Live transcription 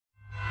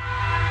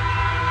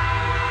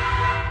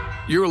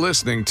You're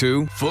listening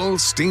to Full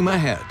Steam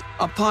Ahead,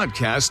 a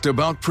podcast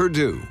about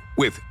Purdue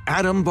with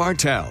Adam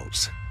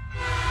Bartels.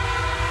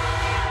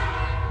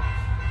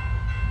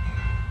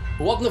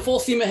 Welcome to Full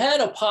Steam Ahead,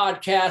 a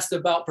podcast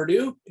about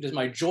Purdue. It is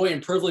my joy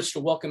and privilege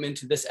to welcome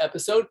into this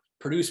episode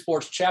Purdue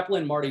sports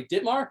chaplain Marty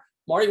Dittmar.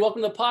 Marty,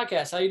 welcome to the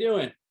podcast. How you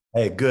doing?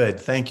 Hey, good.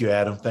 Thank you,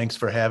 Adam. Thanks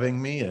for having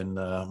me, and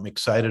I'm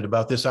excited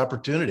about this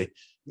opportunity.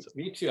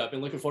 Me too. I've been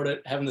looking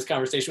forward to having this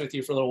conversation with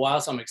you for a little while,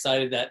 so I'm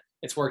excited that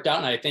it's worked out,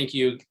 and I thank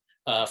you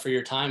for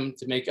your time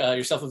to make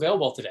yourself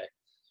available today.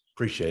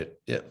 Appreciate it.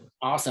 Yeah.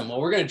 Awesome.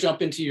 Well, we're going to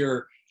jump into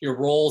your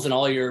roles and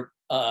all your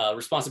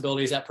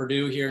responsibilities at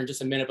Purdue here in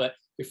just a minute, but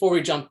before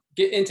we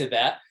get into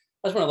that,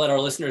 I just want to let our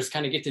listeners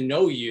kind of get to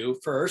know you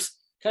first.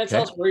 Kind of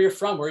tell us where you're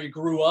from, where you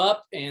grew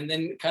up, and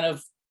then kind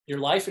of your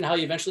life and how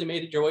you eventually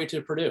made it your way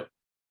to Purdue.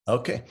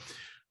 Okay.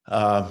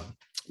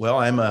 Well,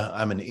 I'm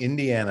an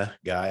Indiana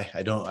guy.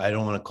 I don't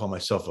want to call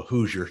myself a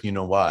Hoosier, you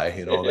know why,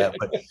 that,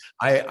 but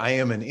I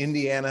am an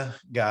Indiana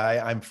guy.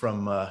 I'm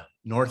from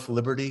North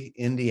Liberty,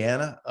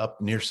 Indiana,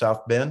 up near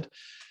South Bend.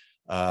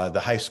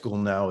 The high school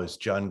now is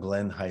John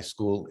Glenn High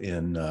School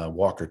in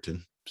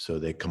Walkerton. So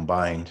they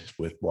combined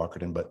with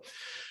Walkerton, but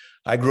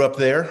I grew up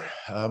there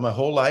my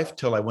whole life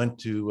till I went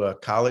to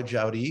college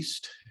out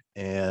east.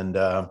 And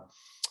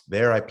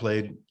there I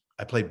played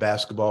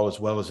basketball as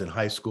well as in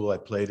high school. I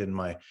played in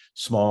my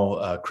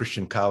small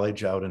Christian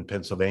college out in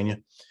Pennsylvania.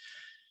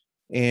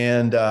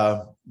 And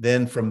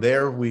then from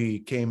there, we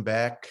came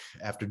back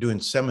after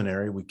doing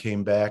seminary. We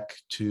came back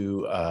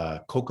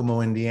to Kokomo,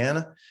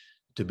 Indiana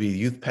to be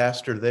youth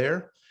pastor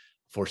there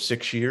for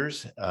 6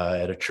 years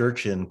at a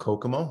church in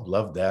Kokomo.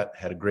 Loved that.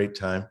 Had a great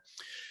time.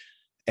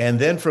 And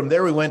then from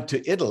there, we went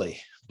to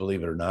Italy,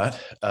 believe it or not,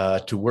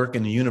 to work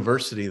in a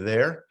university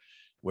there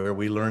where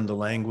we learned the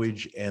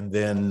language, and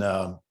then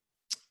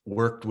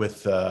worked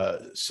with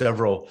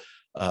several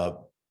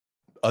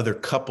other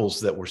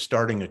couples that were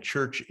starting a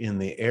church in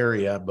the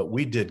area, but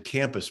we did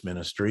campus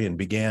ministry and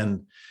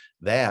began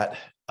that.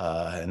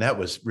 And that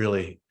was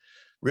really,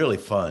 really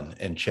fun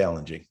and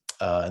challenging.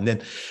 And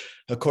then,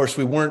 of course,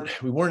 we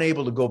weren't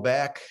able to go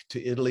back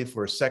to Italy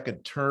for a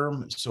second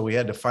term, so we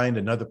had to find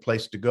another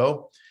place to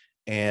go.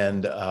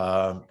 And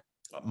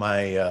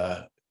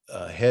my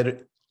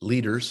head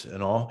leaders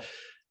and all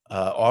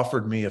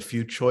offered me a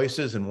few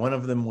choices, and one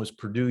of them was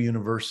Purdue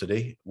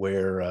University,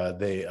 where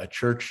a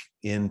church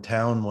in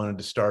town wanted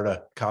to start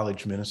a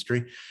college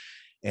ministry,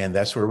 and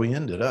that's where we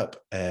ended up.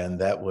 And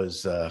that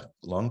was a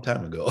long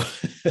time ago.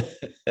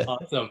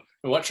 Awesome.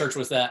 And what church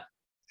was that?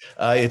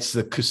 It's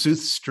the Kossuth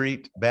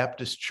Street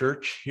Baptist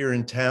Church here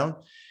in town.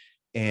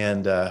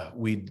 And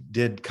we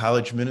did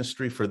college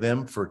ministry for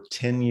them for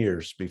 10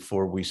 years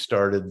before we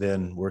started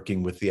then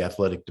working with the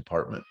athletic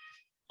department.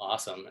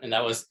 Awesome. And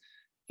was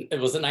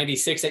it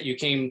 96 that you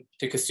came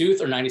to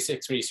Kossuth, or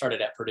 96 when you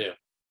started at Purdue?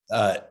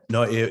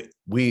 No,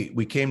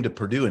 we came to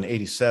Purdue in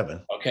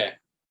 87. Okay.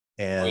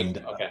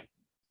 And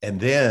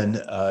then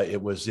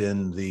it was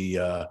in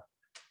the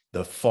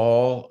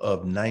fall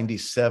of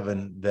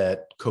 97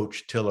 that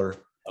Coach Tiller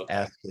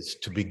asked us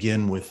to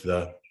begin with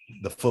the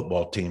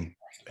football team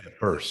at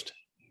first.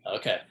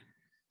 Okay.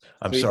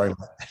 I'm sorry,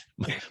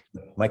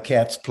 my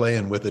cat's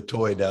playing with a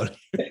toy down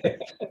here.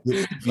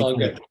 It's all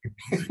good.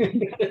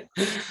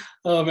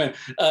 Oh man.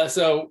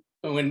 So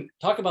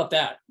talk about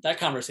that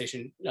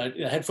conversation.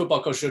 Head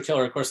football coach Joe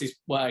Tiller, of course, he's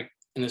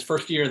in his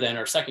first year then,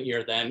 or second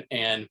year then,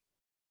 and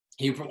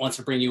he wants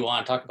to bring you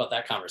on. Talk about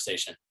that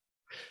conversation.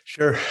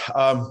 Sure.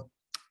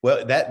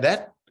 Well,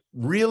 that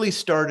really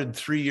started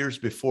 3 years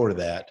before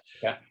that.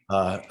 Yeah.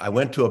 I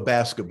went to a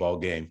basketball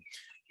game,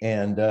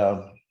 and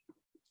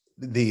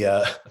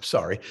the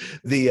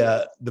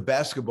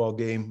basketball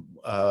game,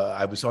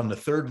 I was on the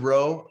third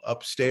row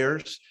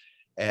upstairs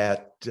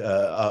at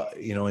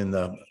in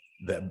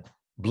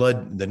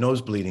the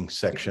nose bleeding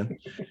section,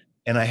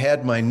 and I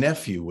had my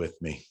nephew with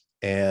me,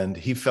 and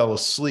he fell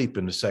asleep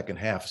in the second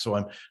half.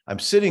 So I'm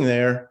sitting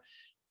there,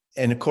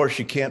 and of course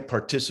you can't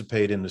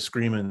participate in the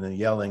screaming and the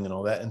yelling and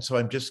all that, and so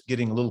I'm just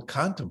getting a little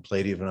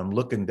contemplative, and I'm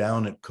looking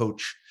down at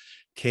Coach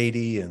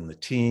Katie and the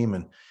team,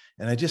 and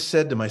I just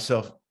said to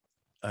myself,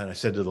 and I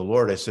said to the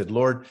Lord, I said,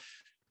 Lord,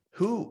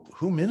 who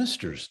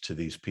ministers to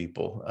these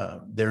people?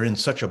 They're in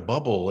such a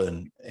bubble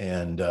and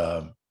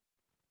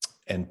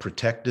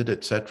protected,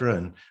 et cetera.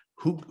 And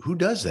who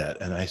does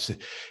that? And I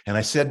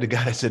said to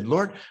God, I said,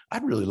 Lord,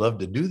 I'd really love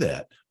to do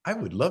that. I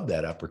would love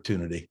that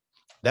opportunity.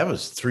 That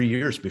was 3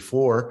 years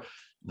before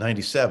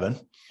 97,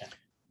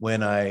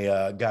 when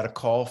I got a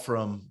call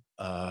from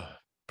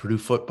Purdue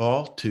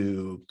football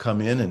to come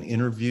in and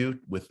interview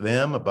with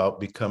them about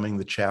becoming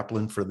the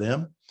chaplain for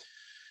them.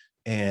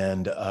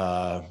 And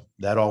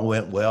that all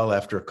went well.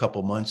 After a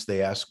couple months,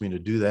 they asked me to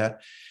do that.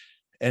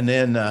 And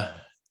then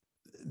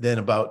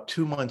about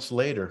 2 months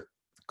later,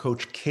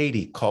 Coach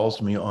Katie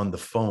calls me on the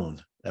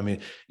phone. I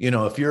mean,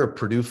 if you're a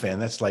Purdue fan,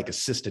 that's like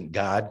assistant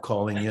God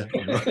calling you.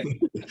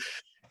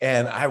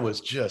 And I was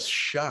just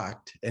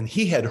shocked. And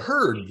he had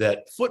heard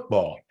that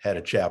football had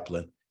a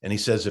chaplain. And he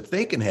says, if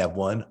they can have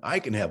one, I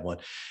can have one.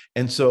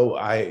 And so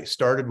I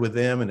started with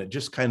them, and it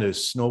just kind of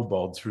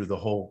snowballed through the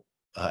whole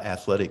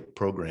athletic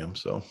program.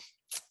 So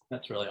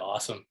that's really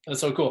awesome.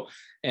 That's so cool.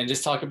 And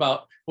just talk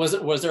about,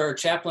 was there a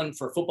chaplain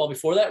for football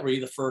before that? Were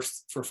you the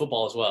first for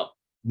football as well?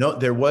 No,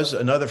 there was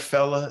another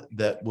fella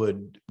that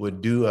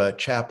would do a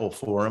chapel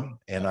for him,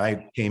 and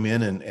I came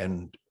in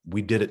and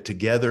we did it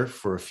together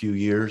for a few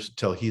years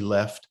until he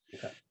left,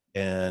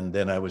 and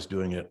then I was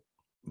doing it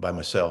by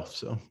myself.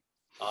 So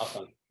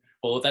awesome.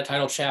 Well, with that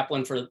title,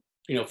 chaplain for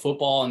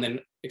football, and then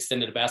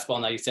extended to basketball,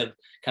 now you said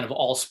kind of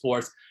all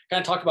sports. Kind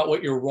of talk about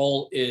what your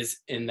role is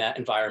in that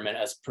environment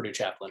as Purdue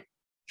chaplain.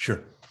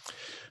 Sure.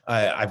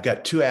 I've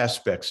got two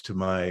aspects to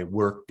my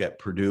work at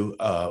Purdue.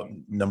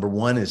 Number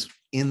one is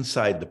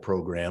inside the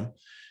program,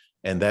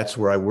 and that's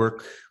where I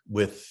work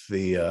with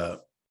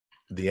the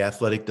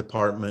athletic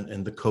department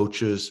and the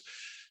coaches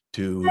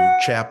to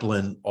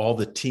chaplain all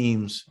the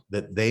teams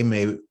that they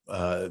may,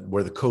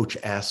 where the coach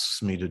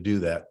asks me to do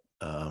that.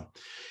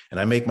 And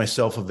I make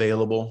myself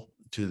available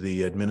to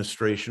the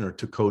administration or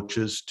to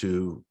coaches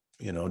to,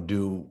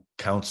 do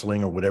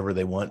counseling or whatever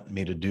they want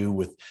me to do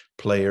with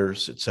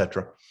players, et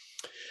cetera.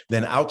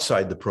 Then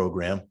outside the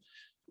program,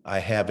 I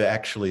have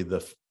actually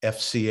the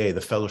FCA, the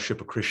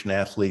Fellowship of Christian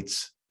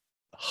Athletes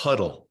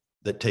huddle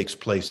that takes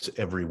place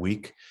every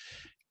week.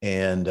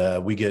 And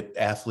we get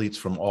athletes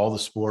from all the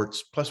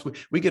sports. Plus,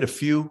 we get a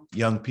few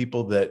young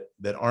people that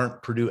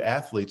aren't Purdue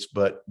athletes,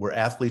 but were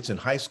athletes in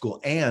high school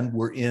and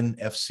were in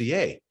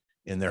FCA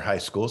in their high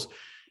schools.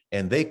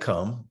 And they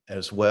come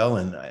as well.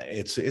 And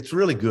it's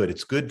really good.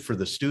 It's good for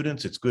the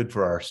students. It's good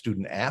for our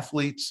student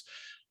athletes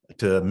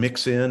to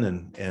mix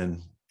in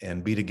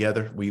and be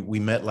together. We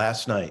met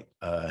last night,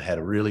 had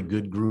a really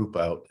good group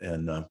out,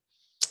 and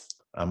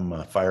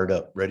I'm fired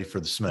up, ready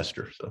for the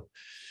semester. So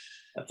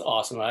that's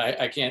awesome.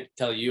 I can't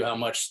tell you how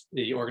much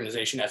the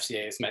organization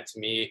FCA has meant to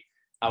me.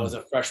 I was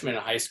a freshman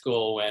in high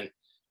school when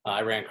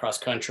I ran cross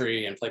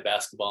country and played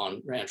basketball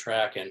and ran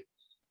track, and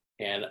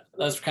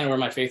that's kind of where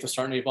my faith was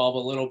starting to evolve a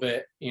little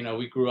bit.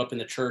 We grew up in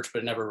the church,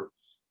 but it never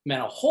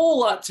meant a whole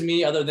lot to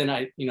me other than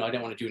I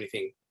didn't want to do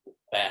anything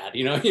bad.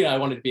 I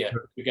wanted to be a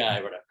good guy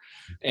or whatever.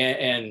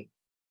 And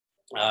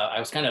I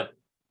was kind of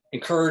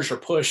encouraged or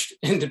pushed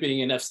into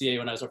being an FCA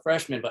when I was a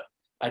freshman, but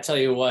I tell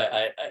you what,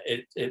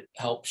 it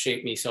helped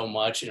shape me so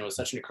much, and it was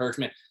such an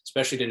encouragement,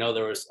 especially to know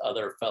there was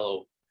other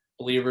fellow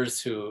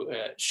believers who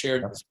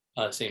shared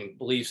same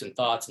beliefs and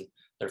thoughts and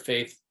their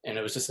faith, and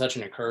it was just such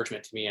an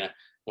encouragement to me. And I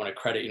want to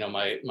credit,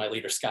 my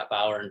leader Scott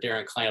Bauer and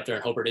Darren Klein up there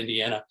in Hobart,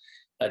 Indiana,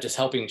 just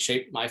helping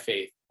shape my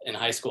faith in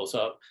high school.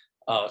 So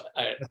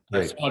I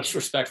have so much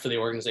respect for the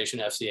organization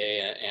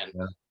FCA, and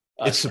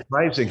it's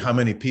surprising how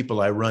many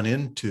people I run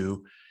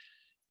into,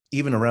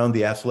 even around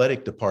the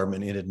athletic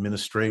department in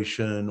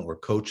administration or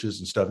coaches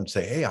and stuff, and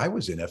say, hey, I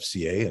was in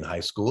FCA in high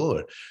school,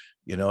 or,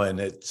 and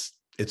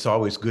it's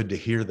always good to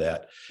hear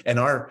that. And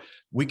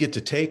we get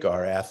to take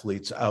our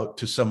athletes out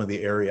to some of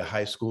the area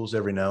high schools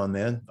every now and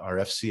then, our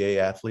FCA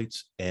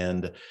athletes,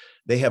 and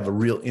they have a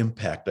real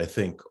impact, I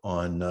think,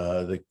 on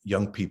the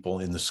young people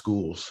in the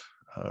schools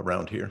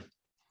around here.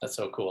 That's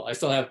so cool. I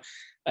still have,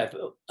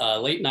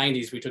 late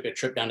 90s, we took a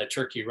trip down to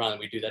Turkey Run.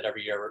 We do that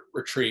every year,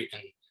 retreat,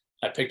 and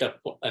I picked up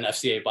an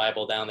FCA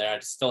Bible down there. I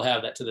still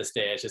have that to this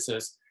day. It's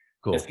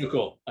cool. It's so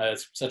cool.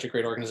 It's such a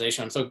great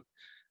organization. I'm so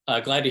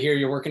glad to hear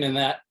you're working in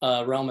that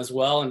realm as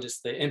well, and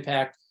just the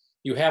impact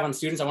you have on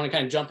students. I want to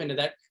kind of jump into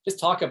that. Just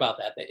talk about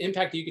that, the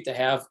impact you get to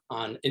have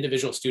on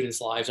individual students'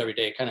 lives every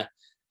day, kind of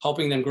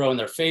helping them grow in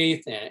their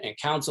faith and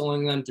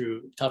counseling them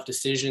through tough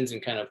decisions,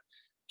 and kind of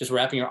just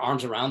wrapping your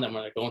arms around them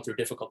when they're going through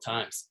difficult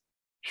times.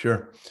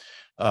 Sure.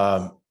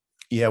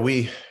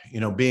 We,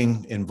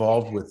 being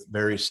involved with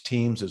various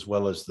teams as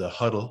well as the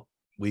huddle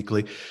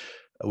weekly,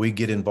 we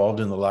get involved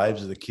in the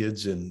lives of the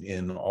kids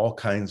in all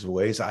kinds of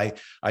ways. I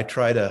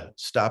try to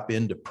stop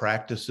into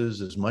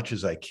practices as much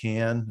as I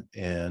can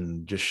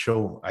and just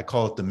show, I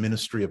call it the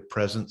ministry of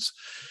presence,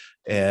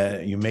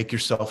 and you make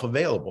yourself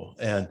available.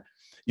 And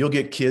you'll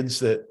get kids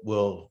that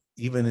will,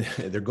 even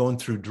they're going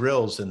through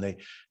drills, and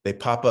they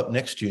pop up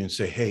next to you and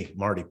say, hey,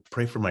 Marty,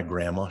 pray for my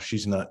grandma.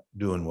 She's not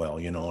doing well,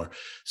 or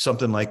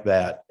something like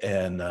that.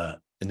 And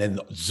then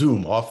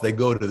zoom, off they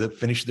go to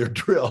finish their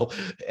drill.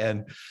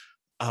 And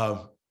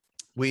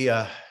we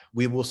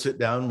will sit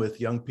down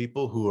with young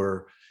people who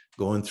are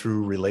going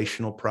through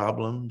relational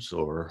problems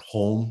or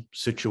home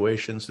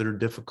situations that are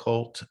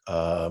difficult.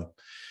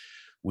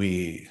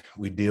 We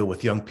deal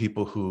with young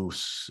people who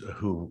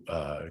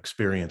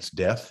experience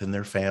death in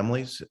their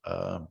families,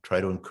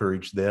 try to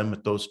encourage them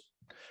at those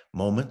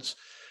moments.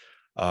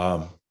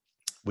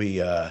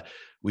 We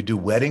do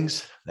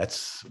weddings.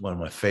 That's one of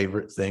my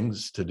favorite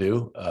things to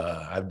do.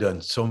 I've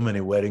done so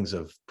many weddings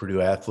of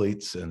Purdue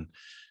athletes and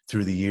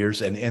through the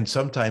years, and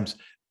sometimes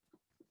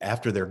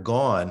after they're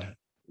gone,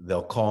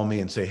 they'll call me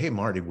and say, hey,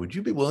 Marty, would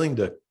you be willing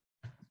to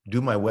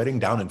do my wedding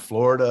down in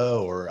Florida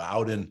or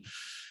out in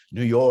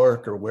New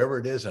York or wherever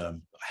it is?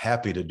 I'm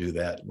happy to do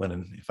that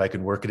if I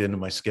can work it into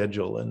my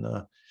schedule.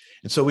 And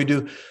so we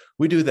do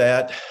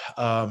that.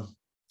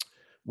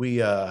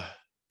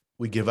 We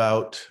we give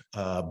out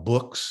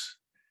books.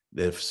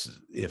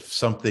 If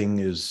something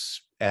is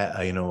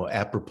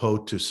apropos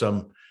to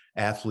some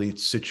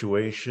athlete's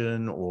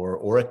situation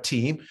or a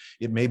team,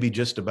 it may be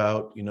just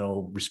about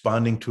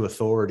responding to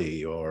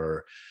authority,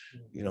 or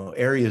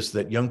areas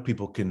that young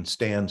people can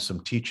stand some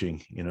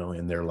teaching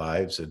in their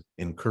lives and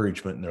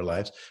encouragement in their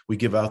lives. We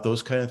give out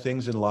those kind of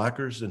things in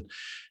lockers, and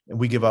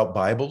we give out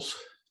Bibles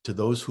to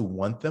those who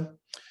want them.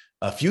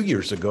 A few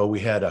years ago, we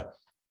had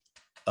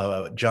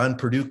a John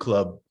Purdue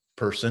Club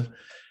person,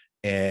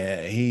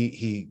 and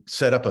he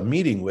set up a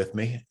meeting with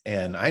me,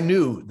 and I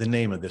knew the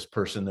name of this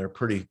person. They're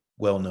pretty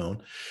well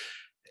known.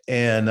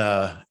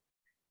 And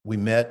we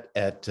met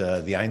at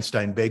the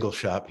Einstein Bagel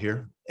Shop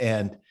here.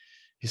 And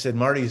he said,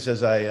 Marty, he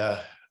says,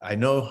 I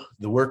know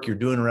the work you're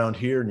doing around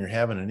here and you're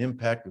having an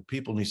impact with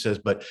people. And he says,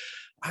 but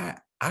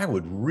I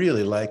would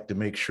really like to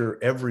make sure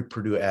every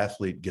Purdue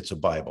athlete gets a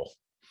Bible.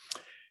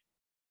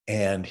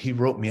 And he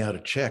wrote me out a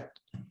check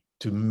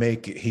to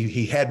make,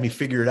 he had me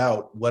figured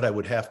out what I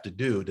would have to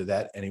do to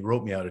that. And he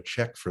wrote me out a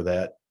check for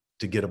that,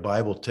 to get a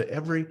Bible to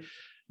every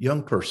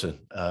young person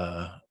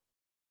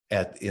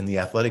in the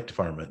athletic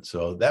department.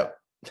 So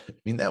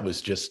that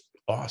was just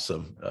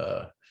awesome.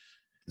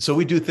 So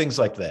we do things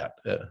like that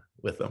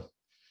with them.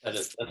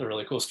 That's a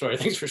really cool story.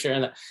 Thanks for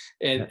sharing that.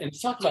 And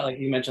talk about, like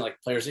you mentioned, like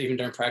players even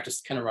during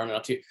practice kind of running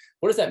up to you.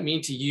 What does that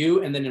mean to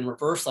you? And then in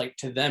reverse, like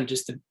to them,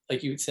 just to,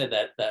 like you said,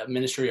 that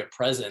ministry of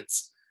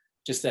presence,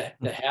 just to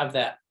have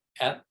that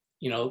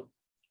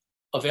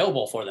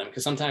available for them.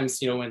 Because sometimes,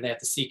 when they have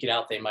to seek it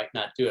out, they might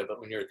not do it. But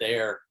when you're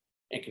there,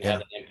 it can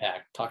have an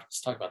impact.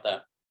 Let's talk about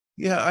that.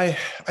 Yeah,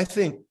 I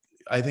think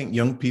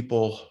young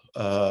people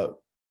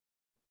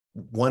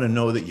want to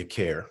know that you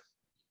care,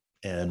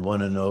 and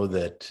want to know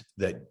that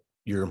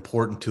you're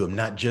important to them,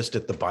 not just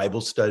at the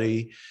Bible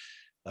study,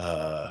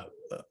 that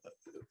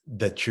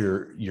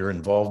you're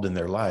involved in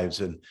their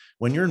lives. And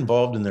when you're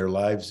involved in their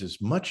lives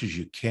as much as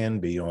you can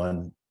be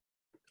on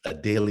a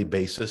daily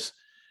basis,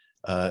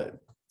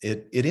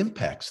 it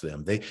impacts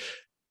them.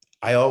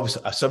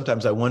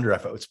 Sometimes I wonder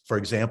if it's, for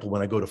example,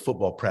 when I go to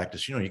football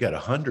practice, you got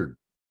 100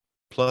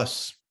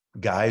 plus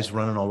guys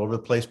running all over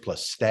the place,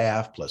 plus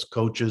staff, plus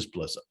coaches,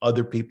 plus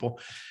other people.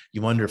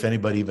 You wonder if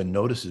anybody even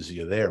notices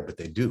you there, but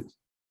they do.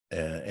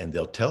 And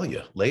they'll tell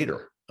you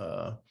later,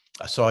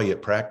 I saw you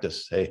at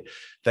practice. Hey,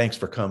 thanks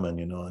for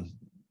coming, and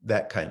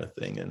that kind of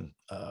thing. And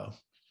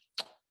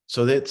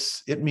so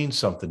it means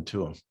something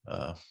to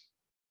them.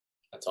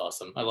 That's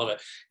awesome. I love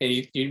it.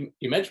 And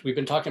you mentioned, we've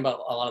been talking about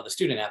a lot of the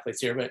student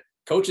athletes here, but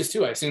coaches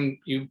too. I assume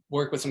you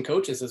work with some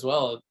coaches as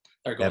well.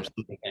 That are going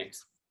through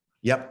things.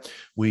 Yep.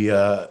 We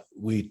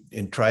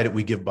tried it.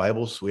 We give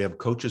Bibles. We have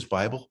Coach's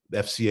Bible. The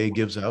FCA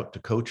gives out to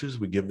coaches.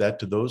 We give that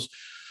to those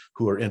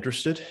who are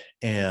interested.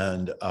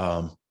 And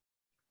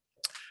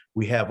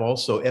we have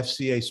also,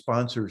 FCA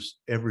sponsors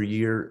every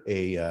year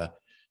a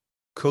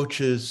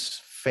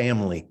coaches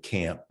family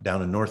camp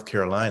down in North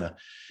Carolina.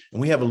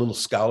 And we have a little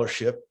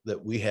scholarship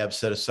that we have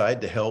set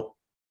aside to help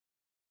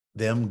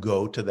them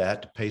go to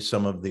that, to pay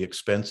some of the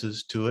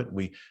expenses to it.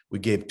 We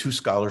gave 2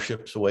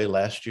 scholarships away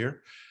last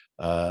year,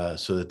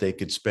 so that they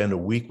could spend a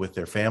week with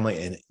their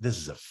family. And this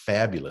is a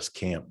fabulous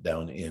camp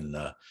down in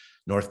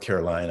North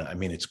Carolina. I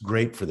mean, it's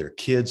great for their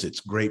kids. It's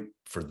great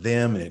for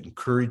them. And it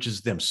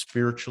encourages them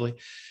spiritually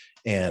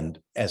and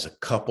as a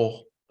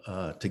couple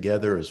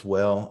together as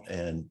well.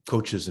 And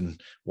coaches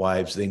and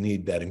wives, they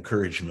need that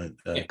encouragement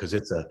because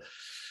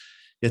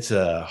it's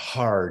a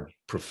hard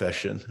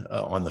profession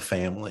on the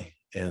family.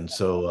 And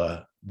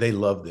so they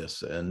love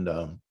this. And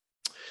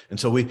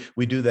so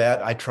we do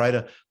that. I try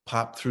to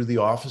pop through the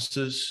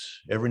offices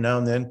every now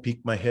and then,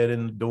 peek my head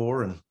in the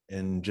door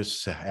and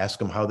just ask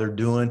them how they're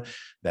doing.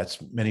 That's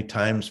many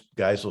times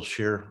guys will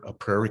share a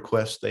prayer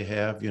request they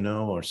have,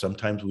 or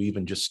sometimes we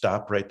even just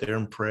stop right there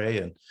and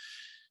pray.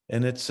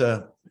 And it's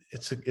a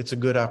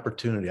good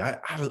opportunity.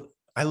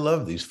 I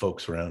love these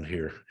folks around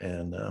here,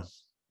 and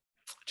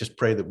just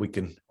pray that we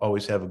can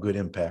always have a good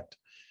impact.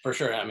 For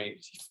sure. I mean,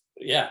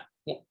 yeah,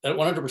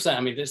 100%.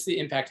 I mean, this is the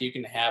impact you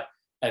can have.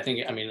 I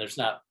think, there's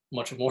not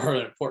much more of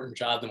an important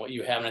job than what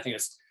you have. And I think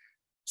it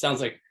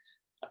sounds like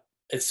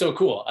it's so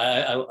cool.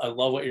 I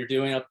love what you're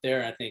doing up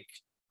there. And I think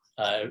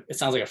it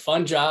sounds like a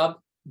fun job,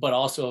 but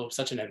also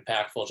such an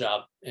impactful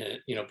job,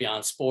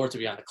 beyond sports or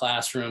beyond the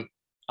classroom.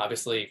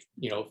 Obviously,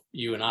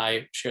 you and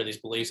I share these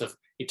beliefs of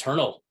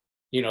eternal,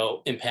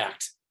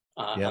 impact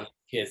on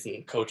kids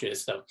and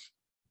coaches. So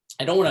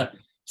I don't want to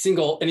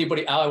single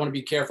anybody out. I want to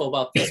be careful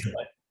about this,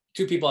 but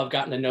 2 people I've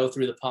gotten to know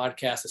through the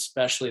podcast,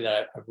 especially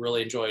that I've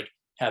really enjoyed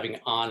having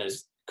on,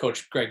 is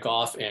Coach Greg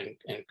Goff and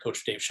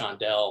Coach Dave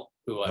Shondell,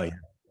 who are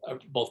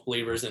both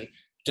believers and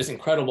just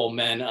incredible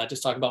men.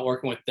 Just talk about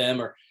working with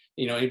them, or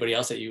anybody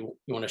else that you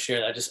want to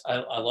share.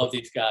 I love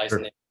these guys, sure.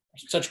 And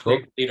they're such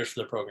great leaders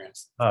for their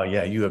programs. Oh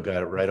yeah, you have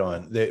got it right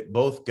on.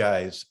 Both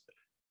guys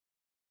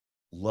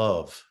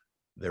love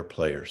their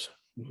players.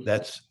 Mm-hmm.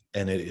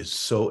 And it is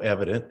so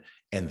evident,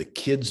 and the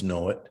kids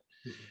know it.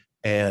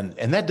 Mm-hmm.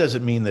 And that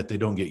doesn't mean that they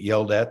don't get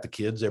yelled at, the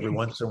kids, every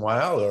once in a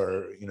while,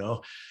 or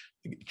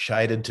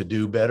chided to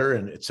do better,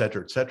 and et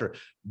cetera, et cetera.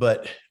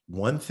 But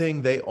one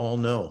thing they all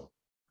know,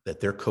 that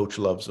their coach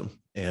loves them.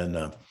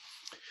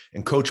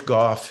 And Coach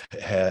Goff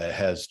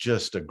has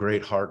just a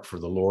great heart for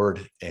the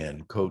Lord,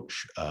 and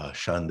Coach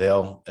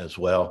Chandel as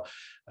well.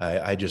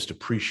 I just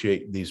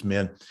appreciate these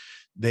men.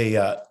 They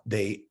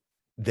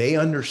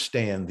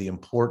understand the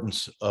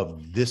importance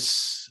of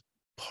this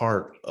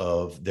part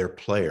of their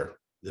player.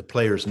 The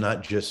player's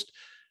not just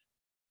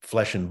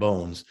flesh and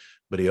bones,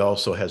 but he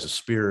also has a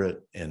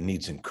spirit and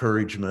needs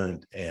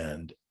encouragement,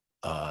 and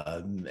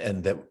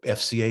that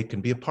FCA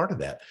can be a part of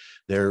that.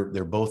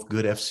 They're both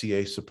good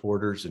FCA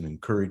supporters and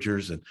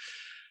encouragers,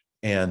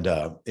 and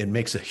it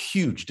makes a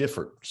huge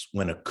difference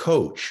when a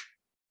coach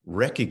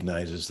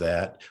recognizes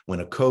that, when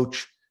a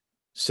coach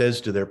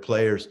says to their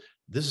players,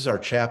 "This is our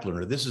chaplain,"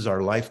 or "This is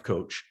our life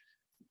coach.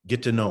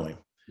 Get to know him."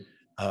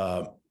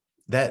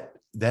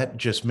 That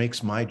just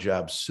makes my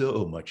job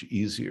so much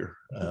easier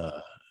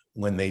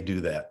when they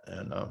do that,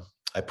 and I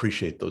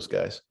appreciate those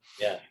guys.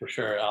 Yeah, for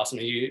sure. Awesome.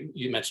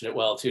 You mentioned it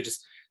well too,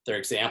 just their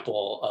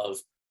example of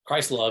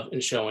Christ's love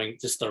and showing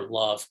just their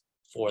love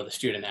for the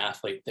student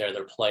athlete,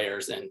 their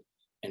players. And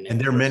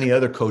there are many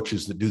other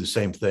coaches that do the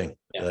same thing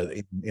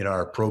in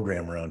our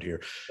program around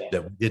here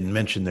that we didn't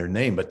mention their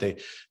name, but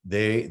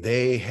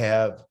they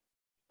have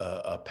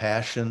a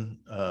passion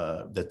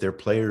that their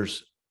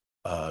players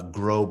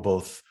grow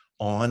both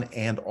on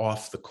and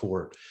off the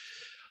court.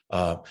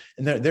 And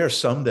there are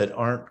some that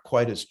aren't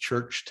quite as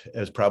churched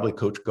as probably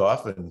Coach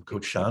Goff and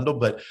Coach Chandel,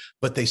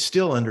 but they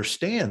still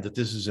understand that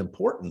this is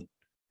important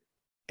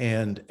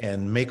and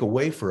make a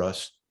way for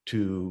us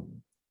to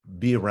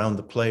be around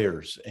the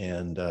players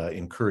and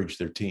encourage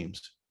their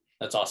teams.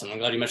 That's awesome. I'm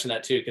glad you mentioned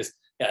that too, because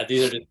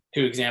these are the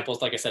two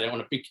examples. Like I said, I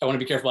want to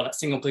be careful about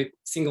not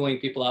singling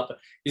people out, but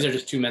these are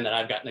just two men that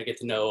I've gotten to get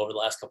to know over the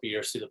last couple of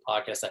years through the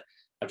podcast that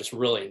I've just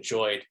really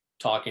enjoyed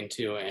talking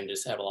to and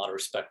just have a lot of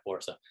respect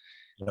for. So,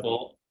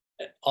 well,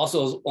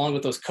 also along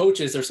with those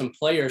coaches, there's some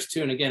players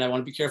too. And again, I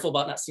want to be careful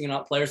about not singling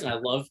out players. And I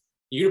love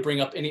you to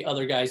bring up any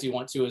other guys you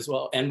want to as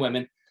well, and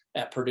women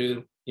at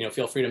Purdue.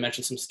 Feel free to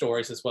mention some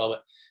stories as well.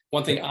 But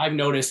one thing I've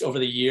noticed over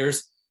the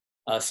years,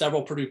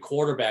 several Purdue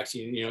quarterbacks,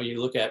 you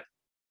look at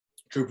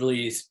Drew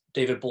Brees,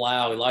 David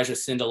Blau, Elijah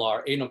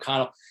Sindelar, Aiden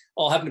O'Connell,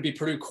 all happen to be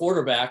Purdue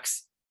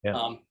quarterbacks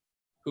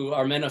who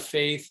are men of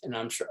faith. And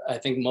I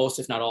think most,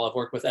 if not all, have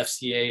worked with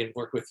FCA and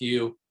worked with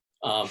you.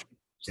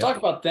 Talk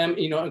about them,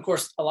 and of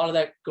course, a lot of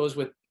that goes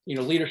with,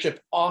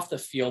 leadership off the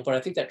field, but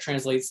I think that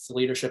translates to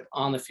leadership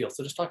on the field.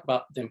 So just talk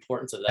about the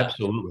importance of that.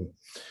 Absolutely.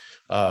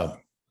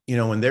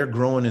 When they're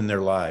growing in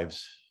their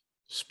lives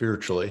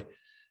spiritually,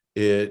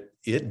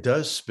 it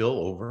does spill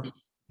over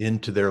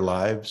into their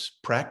lives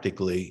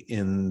practically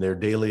in their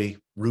daily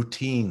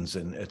routines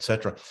and et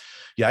cetera.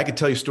 Yeah, I could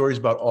tell you stories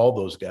about all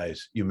those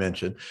guys you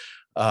mentioned,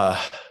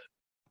 but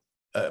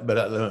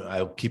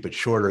I'll keep it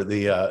shorter.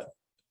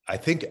 I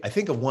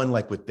think of one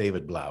like with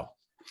David Blau.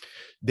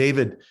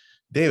 David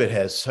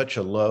has such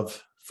a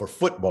love for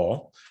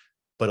football,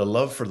 but a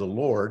love for the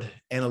Lord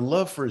and a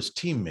love for his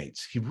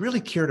teammates. He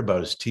really cared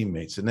about his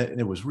teammates, and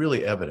it was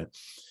really evident.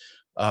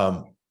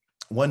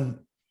 One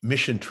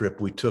mission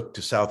trip we took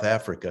to South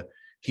Africa,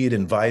 he had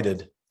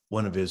invited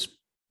one of his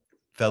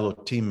fellow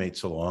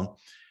teammates along,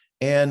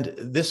 and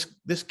this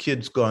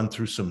kid's gone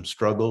through some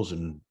struggles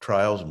and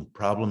trials and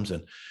problems,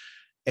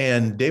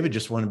 and David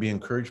just wanted to be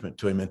encouragement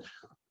to him. And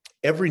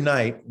every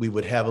night we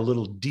would have a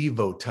little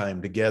Devo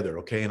time together,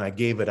 okay? And I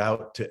gave it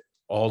out to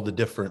all the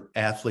different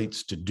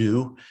athletes to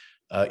do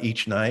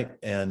each night.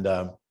 And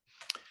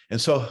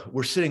so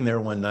we're sitting there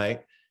one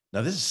night.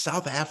 Now this is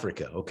South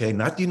Africa, okay?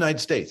 Not the United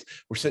States.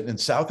 We're sitting in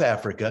South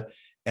Africa,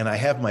 and I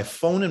have my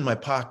phone in my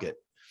pocket,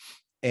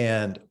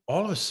 and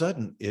all of a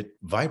sudden it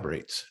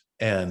vibrates,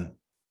 and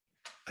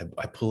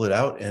I pull it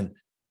out, and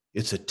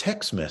it's a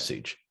text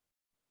message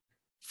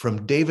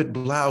from David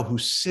Blau,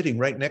 who's sitting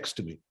right next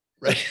to me,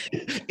 right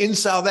in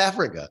South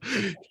Africa.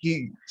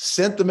 He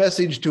sent the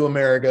message to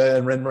America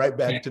and ran right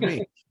back to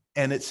me.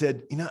 And it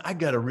said, I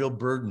got a real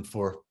burden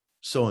for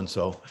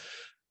so-and-so.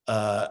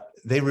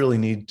 They really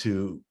need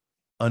to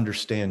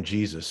understand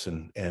Jesus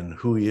and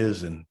who he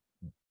is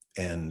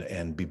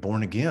and be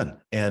born again.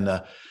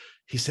 And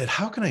he said,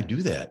 how can I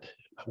do that?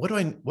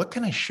 What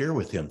can I share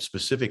with him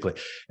specifically?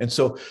 And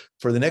so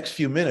for the next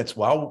few minutes,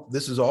 while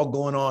this is all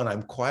going on,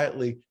 I'm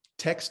quietly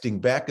texting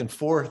back and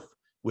forth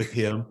with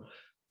him.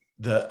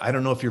 I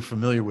don't know if you're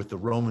familiar with the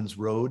Romans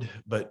Road,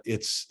 but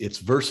it's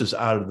verses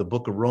out of the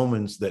book of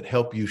Romans that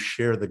help you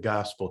share the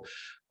gospel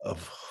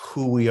of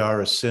who we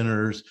are as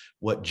sinners,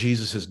 what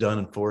Jesus has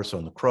done for us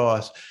on the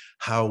cross,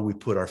 how we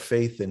put our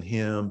faith in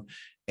him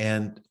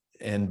and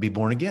be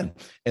born again.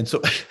 And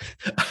so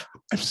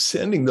I'm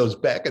sending those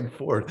back and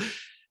forth.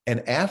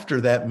 And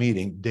after that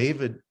meeting,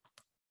 David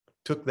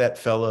took that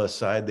fella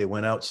aside. They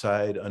went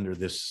outside under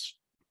this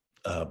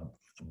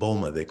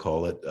boma, they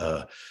call it,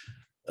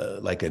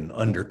 like an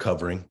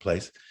undercovering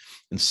place,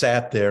 and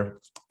sat there.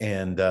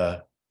 And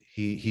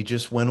he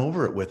just went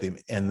over it with him,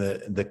 and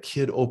the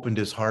kid opened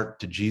his heart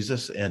to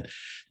Jesus, and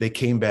they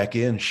came back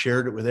in,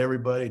 shared it with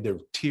everybody. There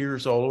were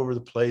tears all over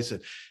the place,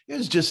 and it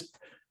was just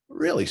a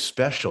really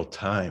special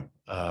time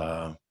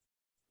that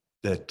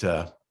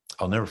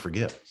I'll never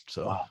forget.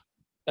 So wow.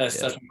 That's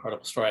such an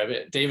incredible story. I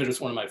mean, David was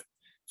one of my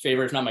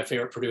favorite, if not my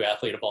favorite Purdue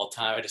athlete of all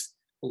time. I just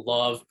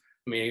love,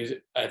 I mean, he was,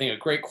 I think, a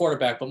great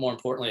quarterback, but more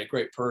importantly, a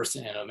great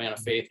person and a man of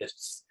faith.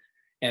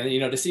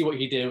 And to see what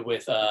he did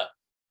with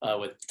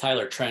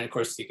Tyler Trent, of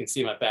course, you can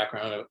see my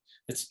background.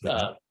 It's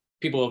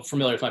people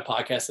familiar with my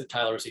podcast, that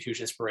Tyler was a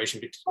huge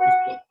inspiration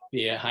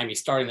behind me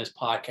starting this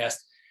podcast,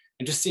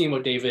 and just seeing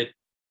what David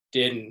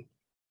did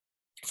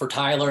for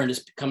Tyler and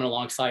just coming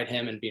alongside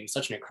him and being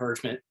such an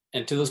encouragement.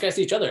 And to those guys,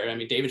 to each other. I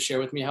mean, David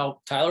shared with me how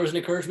Tyler was an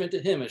encouragement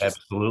to him. It's just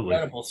absolutely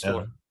incredible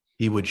story. Yeah.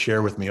 He would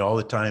share with me all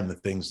the time the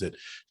things that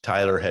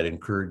Tyler had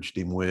encouraged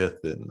him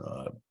with, and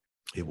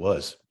it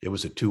was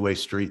a two-way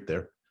street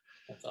there.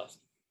 That's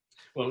awesome.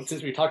 Well,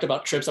 since we talked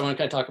about trips, I want to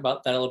kind of talk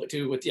about that a little bit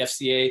too. With the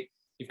FCA,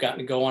 you've gotten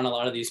to go on a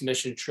lot of these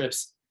mission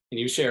trips, and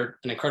you shared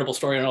an incredible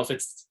story. I don't know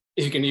if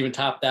you can even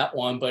top that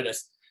one, but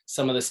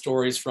some of the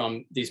stories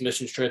from these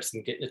mission trips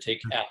and getting to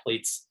take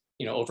athletes,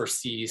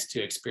 overseas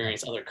to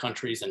experience other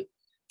countries and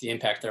the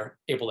impact they're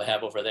able to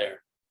have over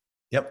there.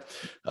 Yep.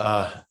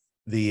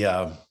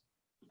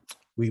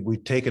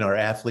 We've taken our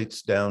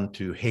athletes down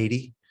to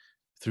Haiti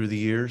through the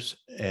years,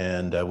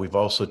 and we've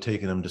also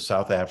taken them to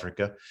South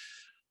Africa.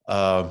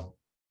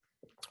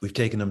 We've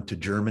taken them to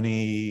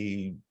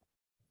Germany,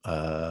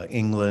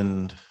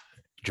 England,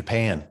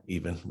 Japan,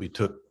 even. We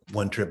took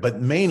one trip,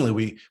 but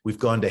mainly we've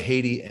gone to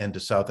Haiti and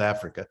to South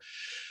Africa.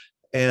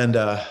 And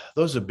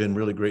those have been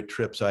really great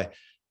trips.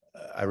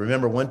 I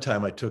remember one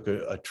time I took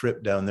a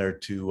trip down there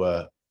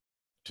to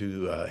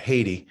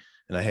Haiti,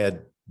 and I had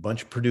a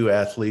bunch of Purdue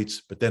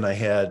athletes, but then I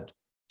had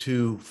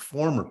two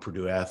former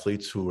Purdue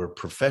athletes who were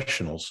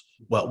professionals.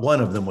 Well, one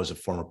of them was a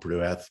former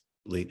Purdue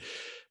athlete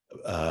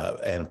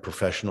and a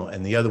professional,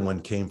 and the other one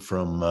came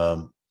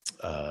from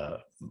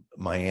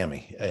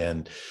Miami.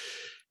 And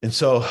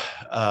so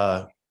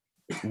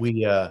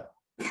we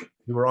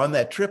were on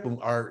that trip, and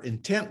our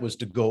intent was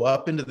to go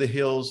up into the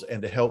hills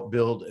and to help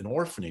build an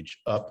orphanage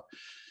up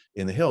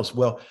in the hills.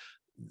 Well,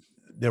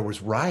 there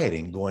was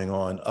rioting going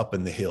on up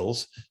in the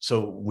hills,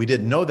 so we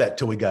didn't know that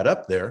till we got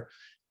up there,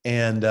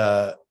 and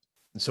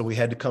so we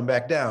had to come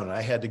back down.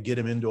 I had to get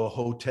him into a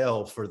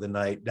hotel for the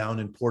night down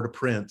in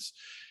Port-au-Prince,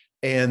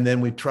 and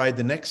then we tried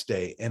the next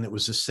day, and it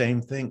was the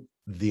same thing.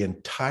 The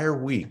entire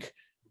week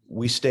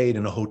we stayed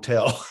in a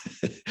hotel,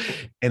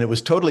 and it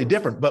was totally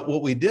different. But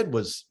what we did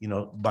was,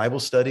 Bible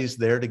studies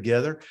there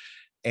together,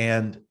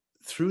 and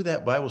through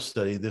that Bible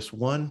study, this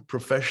one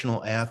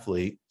professional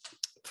athlete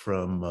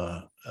from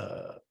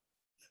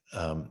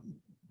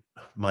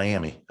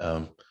Miami.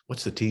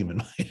 What's the team in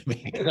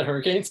Miami? The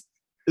Hurricanes.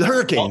 The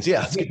Hurricanes,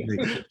 yeah.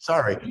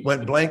 Sorry,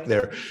 went blank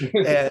there.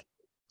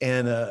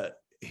 And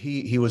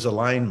he was a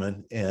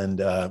lineman,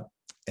 and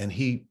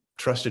he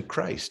trusted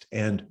Christ.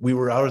 And we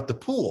were out at the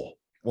pool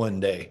one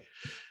day,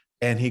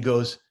 and he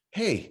goes,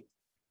 "Hey,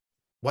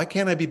 why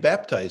can't I be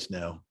baptized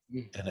now?"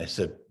 And I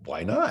said,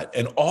 "Why not?"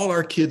 And all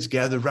our kids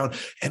gathered around,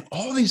 and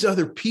all these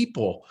other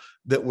people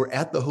that were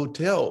at the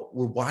hotel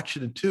were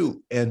watching it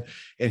too. And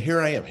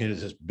here I am.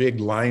 Here's this big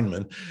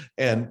lineman,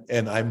 and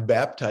I'm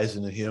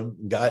baptizing him.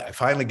 I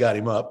finally got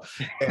him up,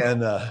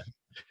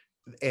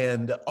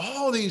 and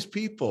all these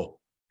people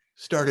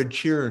started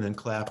cheering and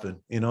clapping,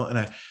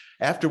 and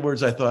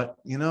afterwards I thought,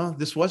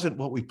 this wasn't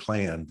what we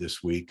planned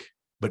this week,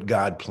 but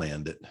God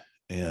planned it,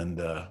 and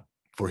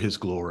for his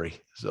glory.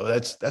 So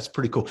that's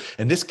pretty cool.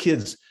 And this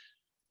kid's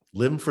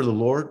living for the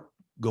Lord,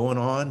 going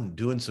on,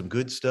 doing some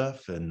good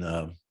stuff, and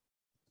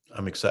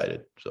I'm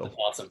excited. So that's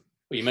awesome.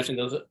 Well, you mentioned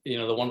those,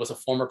 the one was a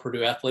former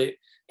Purdue athlete.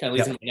 Kind of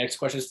leads into my next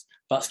question is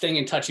about staying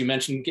in touch. You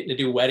mentioned getting to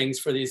do weddings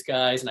for these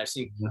guys, and I've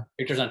seen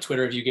pictures on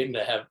Twitter of you getting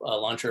to have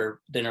lunch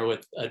or dinner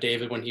with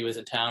David when he was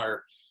in town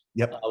or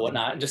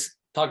whatnot. And just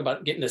talk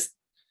about getting to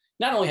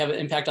not only have an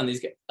impact on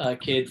these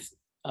kids,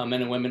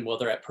 men and women, while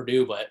they're at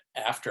Purdue, but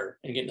after,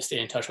 and getting to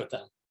stay in touch with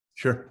them.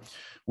 Sure.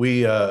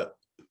 We a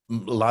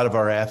lot of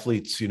our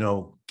athletes,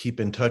 keep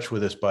in touch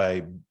with us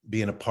by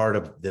being a part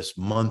of this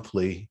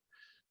monthly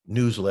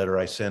newsletter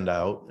I send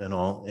out and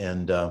all.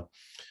 And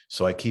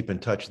so I keep in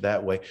touch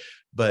that way.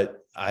 But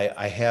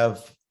I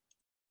have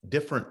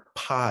different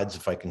pods,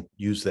 if I can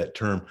use that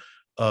term,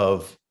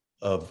 of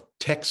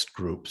text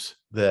groups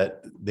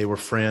that they were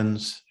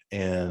friends.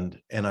 And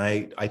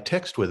I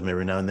text with them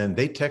every now and then.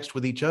 They text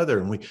with each other,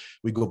 and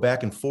we go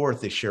back and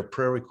forth. They share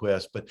prayer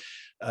requests, but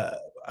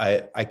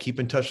I keep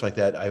in touch like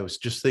that. I was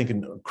just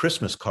thinking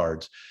Christmas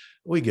cards.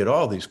 We get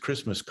all these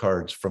Christmas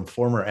cards from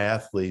former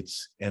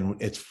athletes, and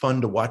it's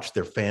fun to watch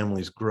their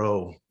families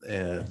grow.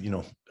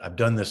 I've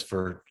done this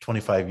for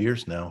 25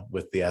 years now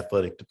with the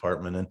athletic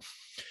department,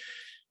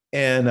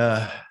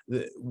 and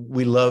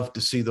we love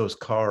to see those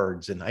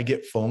cards. And I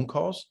get phone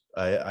calls.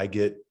 I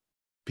get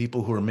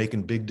people who are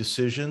making big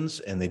decisions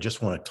and they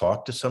just want to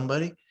talk to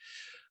somebody.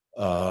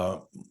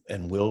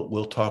 and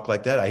we'll talk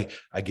like that.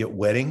 I get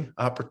wedding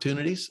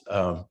opportunities.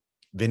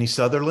 Vinny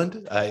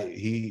Sutherland,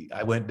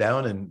 I went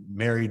down and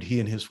married he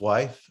and his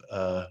wife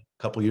a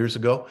couple years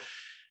ago,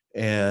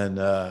 and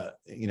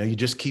you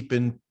just keep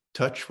in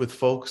touch with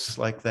folks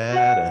like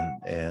that,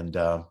 and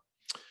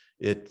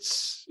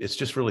it's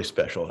just really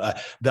special.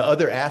 The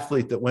other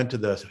athlete that went to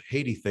the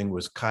Haiti thing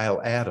was Kyle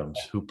Adams,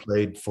 who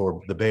played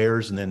for the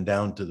Bears and then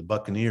down to the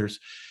Buccaneers,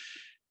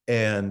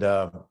 and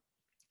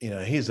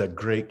he's a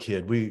great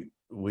kid. We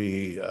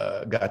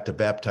got to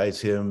baptize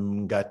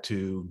him, got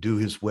to do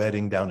his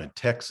wedding down in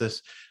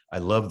Texas. I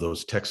love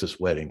those Texas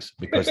weddings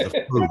because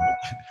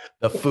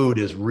the food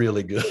is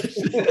really good.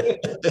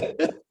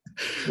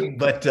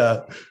 But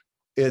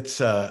it's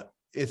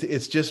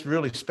just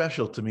really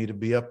special to me to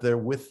be up there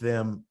with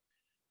them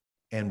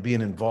and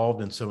being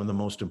involved in some of the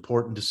most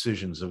important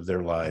decisions of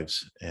their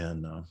lives.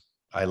 And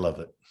I love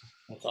it.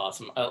 That's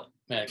awesome.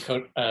 Man,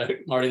 Coach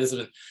Marty, this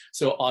has been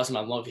so awesome. I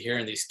love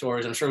hearing these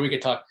stories. I'm sure we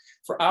could talk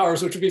for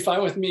hours, which would be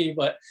fine with me,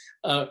 but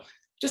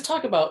just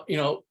talk about,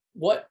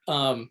 what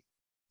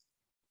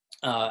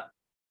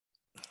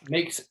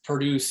makes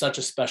Purdue such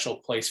a special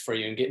place for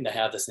you and getting to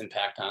have this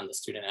impact on the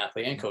student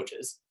athlete and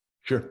coaches.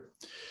 Sure.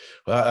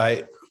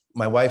 Well,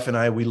 my wife and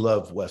I, we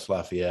love West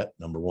Lafayette,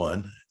 number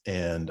one,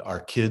 and our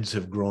kids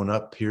have grown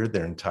up here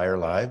their entire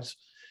lives.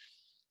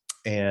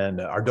 And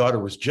our daughter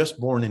was just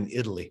born in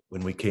Italy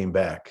when we came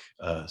back.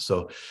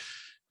 So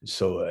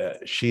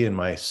she and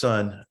my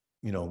son,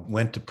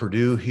 went to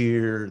Purdue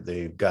here.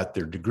 They've got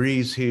their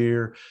degrees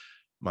here.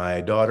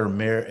 My daughter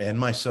and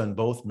my son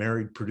both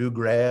married Purdue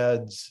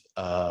grads.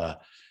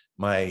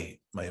 My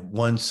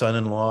one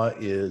son-in-law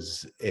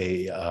is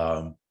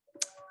a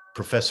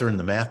professor in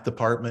the math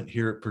department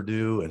here at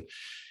Purdue,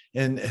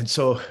 and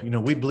so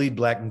we bleed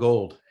black and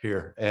gold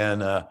here,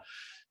 and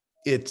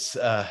it's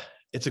a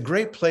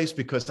great place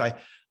because I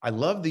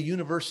love the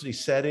university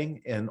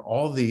setting and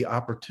all the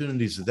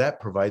opportunities that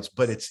provides,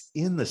 but it's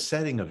in the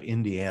setting of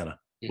Indiana,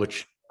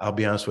 which I'll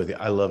be honest with you,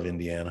 I love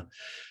Indiana.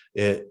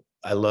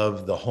 I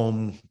love the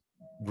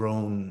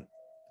homegrown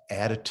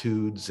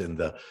attitudes and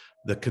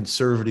the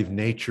conservative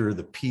nature of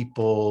the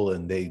people,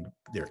 and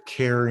they're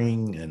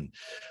caring, and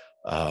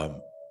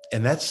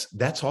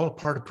that's all a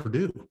part of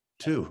Purdue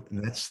too.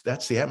 And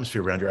that's the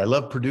atmosphere around here. I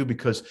love Purdue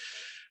because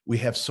we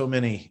have so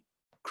many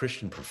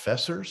Christian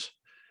professors.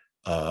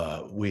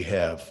 We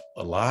have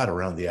a lot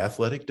around the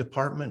athletic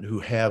department who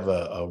have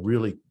a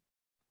really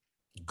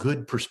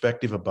good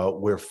perspective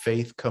about where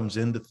faith comes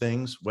into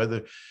things,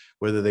 whether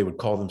they would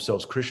call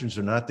themselves Christians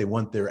or not. They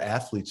want their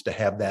athletes to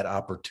have that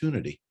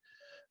opportunity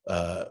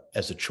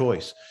as a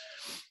choice.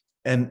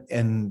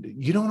 And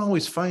you don't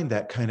always find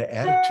that kind of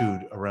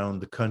attitude around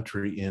the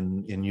country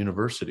in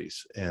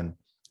universities. And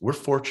we're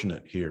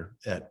fortunate here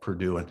at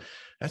Purdue, and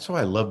that's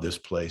why I love this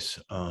place.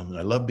 And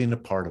I love being a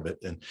part of it.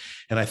 And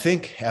I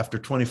think after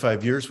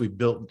 25 years, we've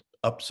built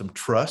up some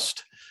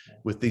trust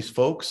with these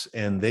folks,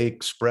 and they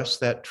express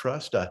that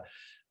trust.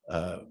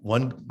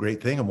 One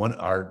great thing, and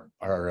our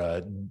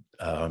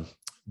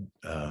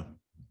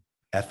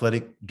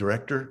athletic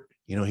director,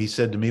 he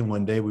said to me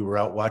one day, we were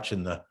out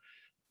watching the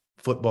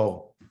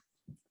football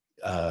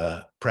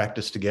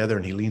practice together,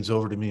 and he leans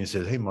over to me and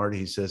says, "Hey, Marty,"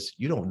 he says,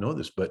 "you don't know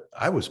this, but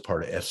I was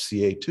part of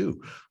FCA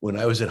too when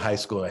I was in high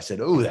school." I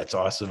said, "Oh, that's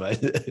awesome."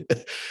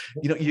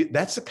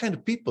 That's the kind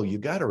of people you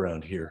got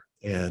around here,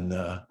 and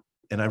I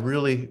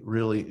really,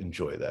 really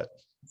enjoy that.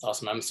 That's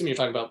awesome. I'm assuming you're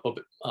talking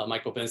about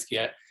Mike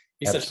Bobinski.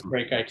 He's Absolutely. Such a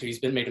great guy too.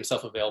 He's made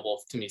himself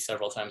available to me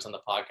several times on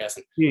the podcast,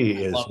 and He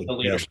I is. love the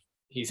leadership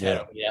he's had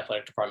over the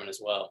athletic department as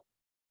well.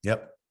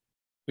 Yep.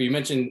 Well, you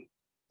mentioned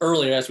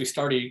earlier, as we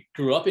started, you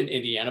grew up in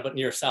Indiana, but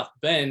near South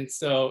Bend.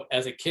 So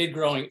as a kid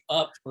growing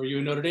up, were you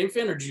a Notre Dame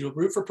fan, or did you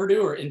root for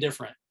Purdue, or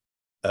indifferent?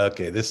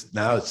 Okay,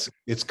 now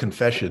it's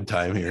confession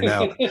time here.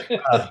 Now,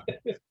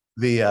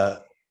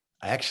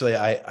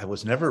 I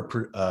was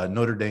never a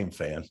Notre Dame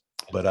fan,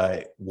 but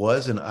I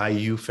was an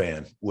IU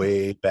fan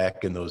way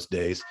back in those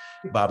days.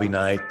 Bobby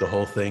Knight, the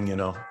whole thing,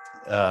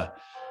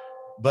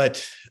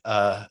 But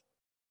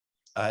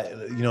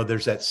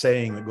there's that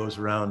saying that goes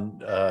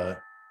around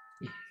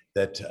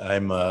that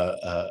I'm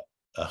a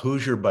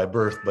Hoosier by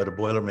birth, but a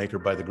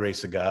Boilermaker by the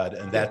grace of God,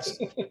 and that's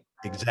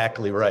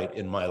exactly right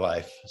in my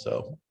life.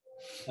 So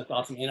that's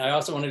awesome. And I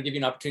also wanted to give you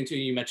an opportunity.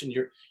 You mentioned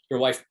your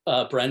wife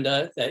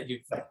Brenda, that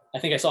I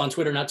think I saw on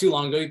Twitter not too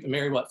long ago. You've been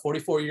married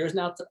 44 years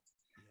now?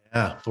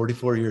 Yeah,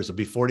 44 years. It'll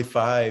be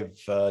 45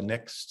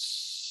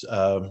 next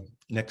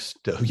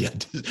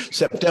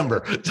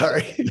September.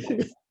 Sorry.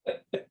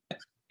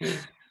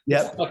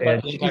 Yep.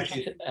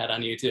 Add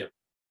on you too.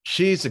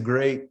 She's a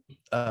great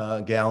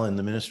gal in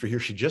the ministry here.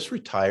 She just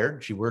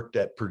retired. She worked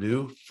at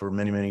Purdue for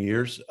many, many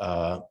years,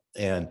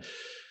 and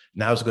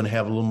now is going to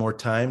have a little more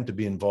time to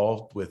be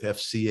involved with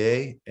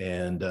FCA.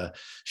 And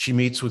she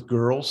meets with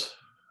girls,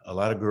 a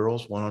lot of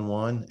girls,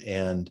 one-on-one.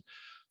 And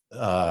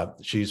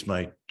she's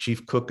my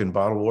chief cook and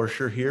bottle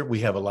washer here. We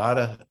have a lot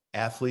of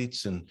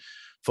athletes and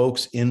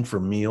folks in for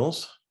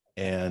meals,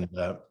 and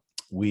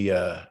we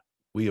have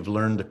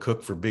learned to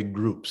cook for big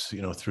groups,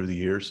 through the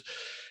years.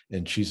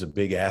 and she's a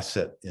big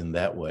asset in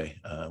that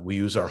way. We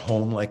use our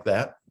home like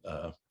that.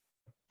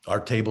 Our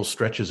table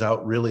stretches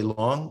out really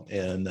long,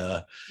 and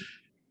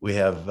we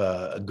have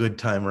a good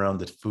time around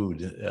the food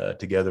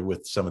together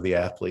with some of the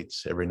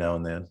athletes every now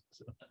and then.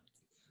 So.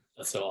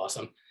 That's so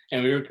awesome.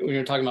 And we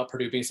were talking about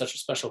Purdue being such a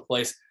special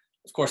place.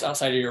 Of course,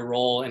 outside of your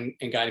role and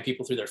guiding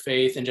people through their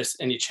faith and just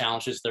any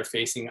challenges they're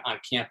facing on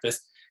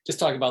campus, just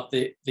talk about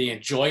the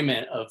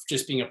enjoyment of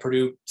just being a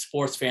Purdue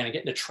sports fan and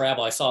getting to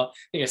travel. I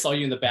think I saw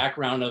you in the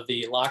background of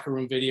the locker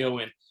room video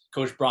and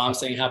Coach Brahm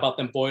saying, how about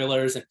them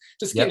Boilers? And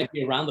just getting to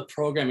be around the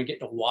program and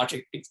getting to watch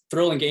it,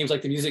 thrilling games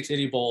like the Music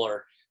City Bowl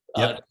or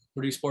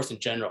Purdue sports in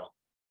general.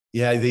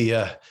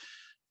 Yeah,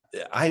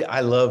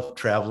 I love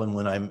traveling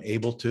when I'm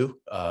able to.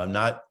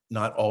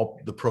 Not all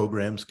the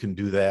programs can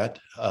do that.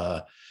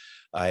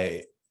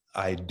 I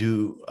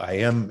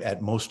am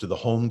at most of the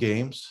home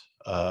games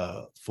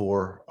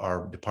for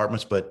our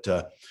departments, but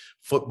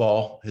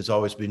football has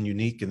always been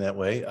unique in that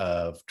way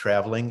of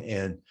traveling.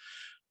 And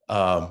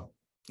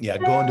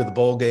going to the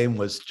bowl game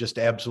was just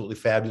absolutely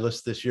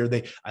fabulous this year.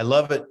 I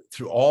love it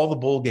through all the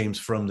bowl games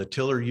from the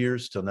Tiller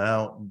years till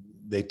now.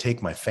 They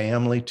take my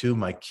family to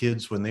my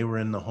kids when they were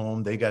in the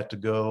home, they got to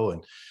go,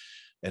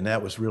 and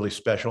that was really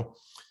special.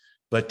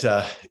 But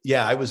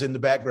I was in the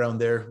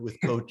background there with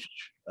Coach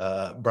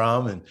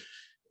Brahm,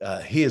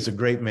 and he is a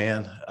great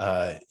man.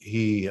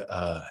 He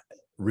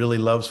really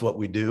loves what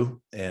we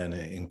do and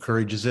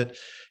encourages it.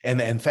 And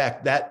in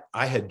fact, that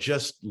I had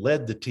just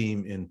led the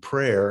team in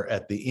prayer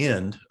at the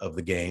end of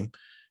the game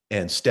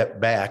and stepped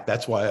back.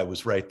 That's why I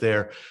was right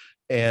there.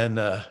 And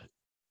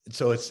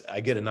so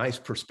I get a nice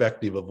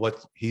perspective of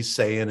what he's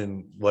saying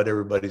and what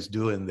everybody's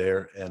doing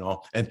there and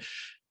all. And,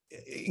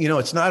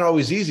 it's not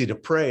always easy to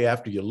pray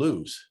after you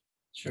lose,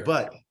 sure,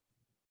 but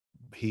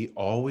he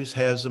always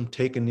has them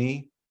take a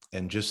knee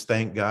and just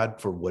thank God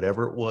for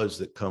whatever it was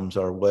that comes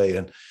our way.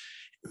 And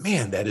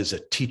man, that is a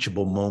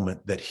teachable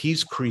moment that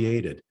he's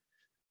created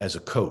as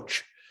a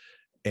coach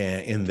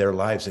and in their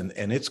lives.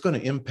 And it's going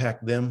to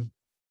impact them.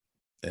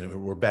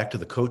 And we're back to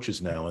the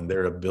coaches now and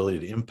their ability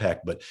to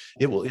impact, but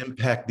it will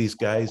impact these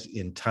guys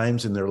in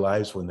times in their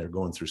lives when they're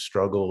going through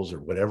struggles or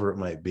whatever it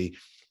might be,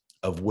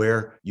 of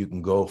where you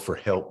can go for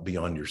help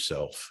beyond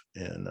yourself.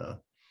 And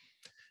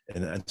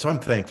so I'm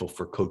thankful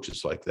for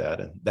coaches like that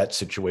and that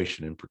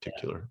situation in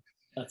particular.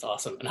 That's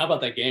awesome. And how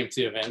about that game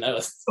too, man? That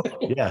was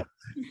yeah.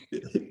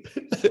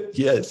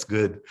 Yeah, it's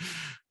good.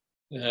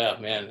 Yeah,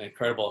 man,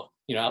 incredible.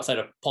 Outside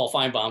of Paul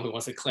Feinbaum, who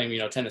wants to claim,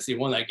 Tennessee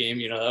won that game,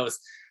 that was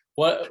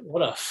what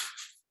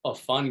a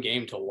fun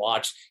game to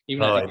watch,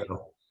 even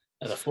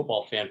as a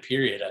football fan,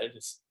 period. I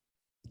just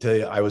tell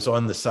you, I was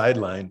on the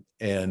sideline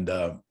and,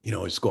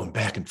 it's going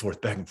back and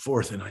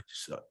forth. And I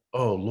just thought,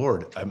 oh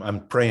Lord,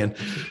 I'm praying,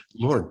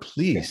 Lord,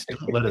 please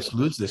don't let us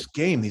lose this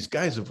game. These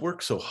guys have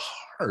worked so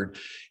hard.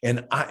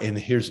 And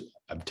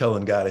I'm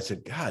telling God, I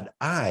said, God,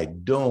 I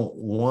don't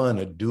want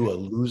to do a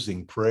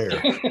losing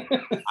prayer.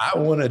 I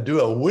want to do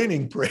a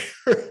winning prayer.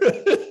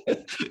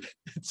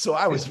 So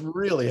I was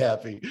really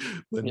happy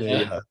when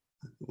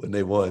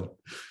they won.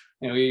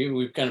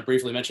 We've kind of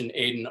briefly mentioned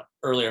Aiden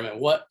earlier. I mean,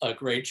 what a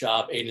great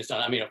job Aiden has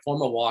done. I mean, a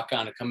former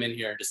walk-on to come in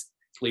here and just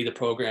lead the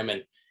program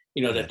and,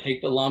 to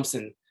take the lumps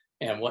and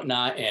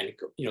whatnot and,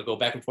 go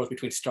back and forth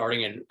between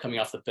starting and coming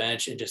off the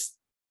bench and just,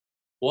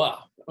 wow,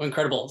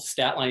 incredible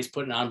stat line he's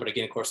putting on. But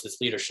again, of course, his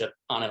leadership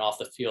on and off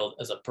the field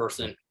as a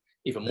person,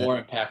 even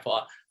more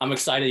impactful. I'm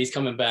excited he's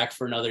coming back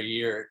for another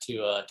year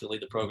to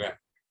lead the program.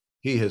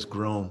 He has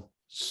grown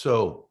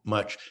so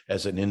much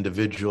as an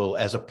individual,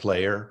 as a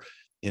player,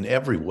 in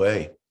every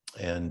way.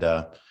 And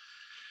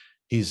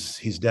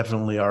he's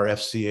definitely our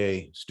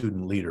FCA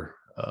student leader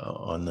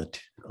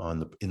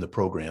in the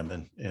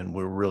program, and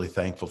we're really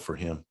thankful for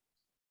him.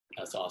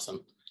 That's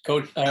awesome,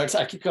 Coach. I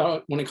keep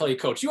want to call you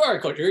Coach. You are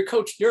a coach. You're a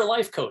coach. You're a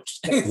life coach.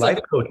 Life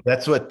coach.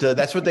 That's what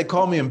they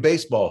call me in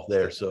baseball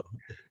there. So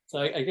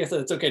I guess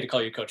it's okay to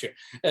call you Coach here.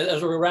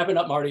 As we're wrapping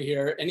up, Marty,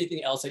 here,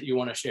 anything else that you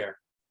want to share?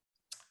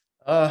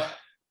 I'm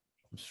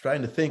just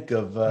trying to think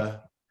of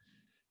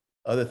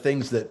other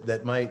things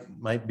that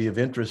might be of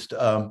interest.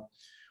 Well,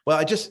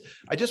 I just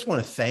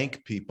want to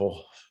thank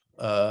people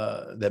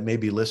that may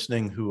be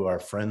listening who are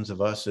friends of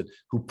us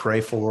who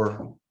pray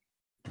for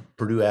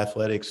Purdue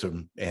athletics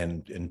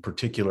and in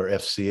particular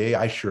FCA.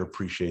 I sure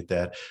appreciate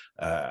that.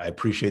 I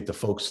appreciate the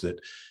folks that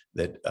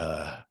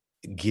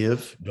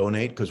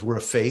donate, because we're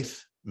a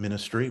faith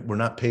ministry. We're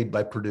not paid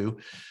by Purdue.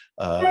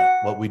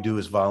 What we do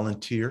is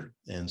volunteer,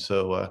 and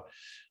so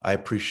I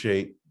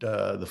appreciate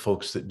the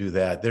folks that do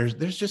that.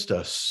 There's just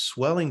a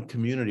swelling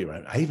community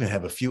around. I even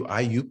have a few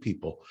IU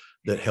people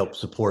that help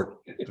support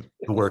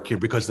the work here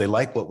because they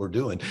like what we're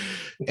doing,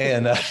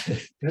 and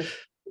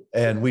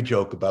we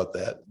joke about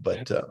that.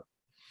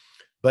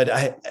 But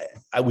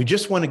we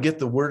just want to get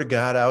the word of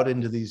God out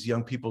into these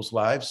young people's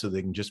lives so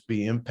they can just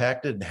be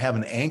impacted and have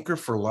an anchor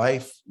for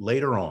life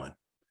later on,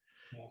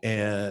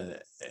 and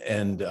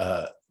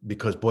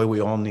because boy,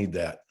 we all need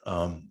that.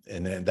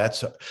 And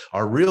that's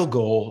our real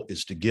goal,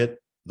 is to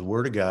get the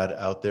word of God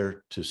out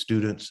there to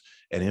students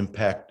and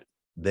impact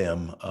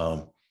them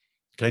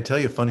Can I tell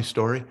you a funny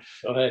story?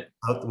 Go ahead.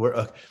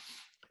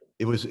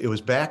 It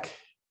was back,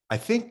 I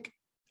think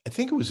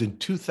it was in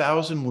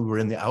 2000. We were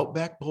in the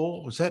Outback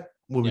Bowl. Was that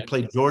when we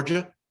played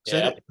Georgia? Is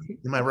that it?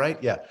 Am I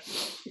right? Yeah.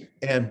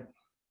 And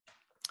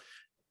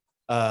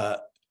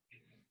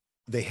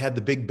they had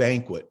the big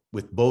banquet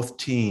with both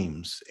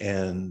teams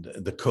and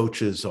the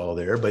coaches all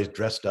there. Everybody's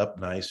dressed up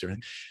nice.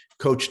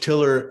 Coach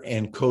Tiller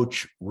and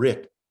Coach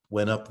Rick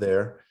went up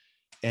there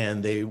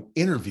and they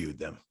interviewed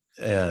them.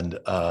 And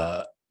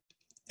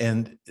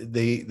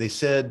they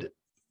said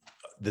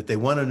that they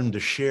wanted them to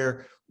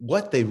share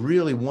what they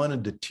really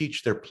wanted to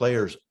teach their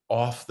players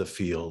off the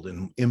field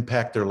and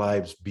impact their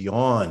lives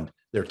beyond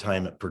their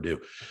time at Purdue.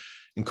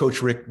 And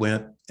Coach Rick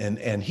went,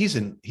 and he's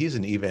an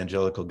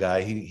evangelical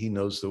guy. He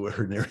knows the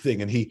word and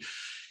everything. And he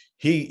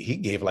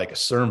gave like a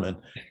sermon,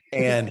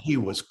 and he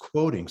was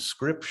quoting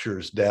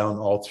scriptures down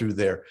all through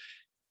there.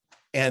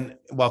 And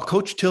while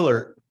Coach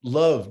Tiller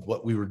loved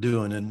what we were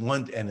doing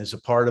and is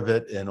a part of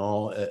it and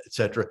all, et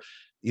cetera,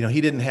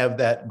 he didn't have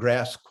that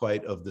grasp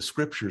quite of the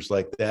scriptures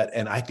like that.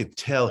 And I could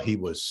tell he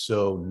was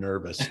so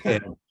nervous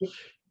and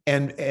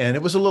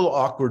it was a little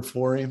awkward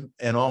for him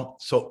and all.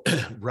 So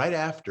right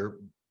after,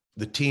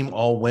 the team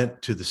all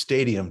went to the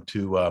stadium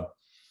to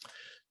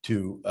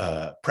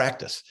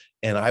practice.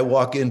 And I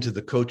walk into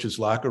the coach's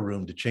locker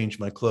room to change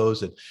my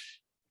clothes,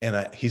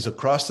 and he's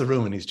across the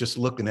room and he's just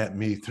looking at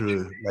me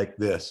through like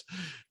this.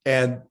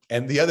 And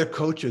the other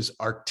coaches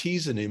are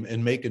teasing him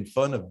and making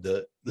fun of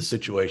the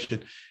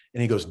situation.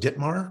 And he goes,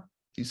 Dittmar,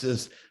 he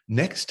says,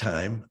 next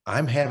time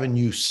I'm having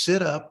you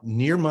sit up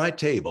near my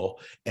table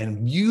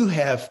and you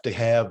have to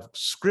have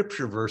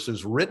scripture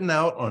verses written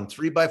out on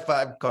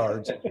 3x5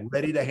 cards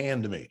ready to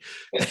hand to me.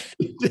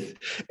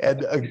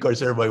 And of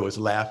course, everybody was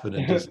laughing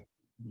and just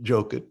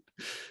joking.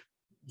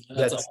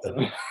 That's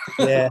awesome.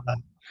 Yeah.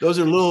 Those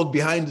are little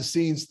behind the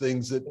scenes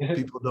things that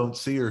people don't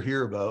see or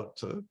hear about.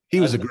 So he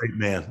was a great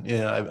man.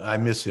 Yeah. I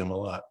miss him a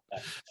lot.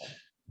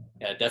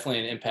 Yeah, definitely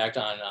an impact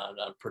on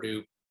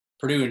Purdue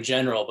in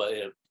general, but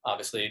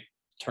obviously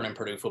turning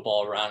Purdue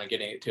football around and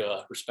getting it to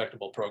a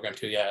respectable program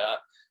too. Yeah,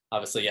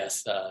 obviously,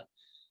 yes.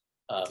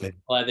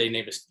 Glad they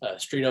named a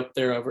street up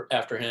there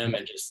after him,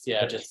 and just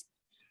the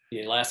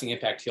lasting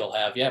impact he'll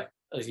have. Yeah,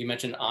 as you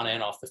mentioned, on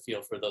and off the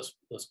field for those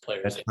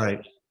players. That's right.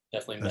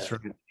 Definitely. That's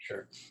right.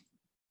 Sure.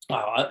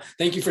 Wow.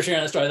 Thank you for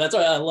sharing that story. That's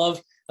why I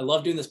love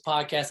doing this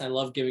podcast. And I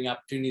love giving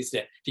opportunities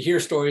to hear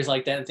stories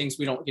like that and things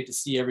we don't get to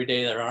see every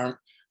day that aren't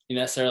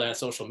necessarily on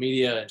social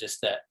media, and just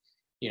that,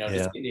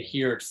 just to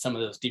hear some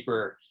of those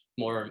deeper,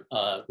 more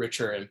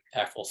richer,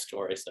 impactful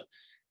stories. So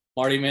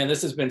Marty, man,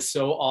 this has been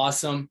so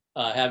awesome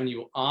having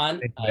you on.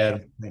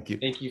 Thank you.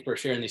 Thank you for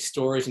sharing these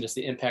stories and just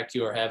the impact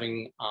you are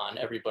having on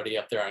everybody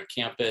up there on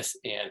campus.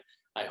 And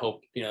I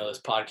hope,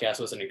 this podcast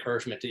was an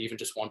encouragement to even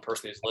just one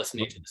person who's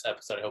listening to this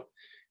episode. I hope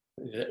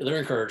they're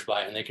encouraged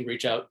by it and they can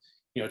reach out,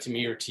 to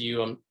me or to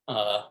you.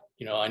 I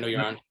know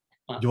you're on.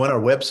 Do you want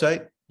our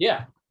website?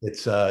 Yeah.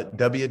 It's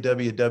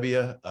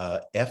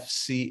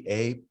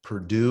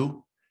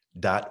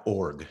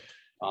www.fcapurdue.org.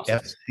 Awesome.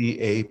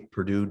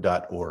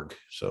 fcapurdue.org.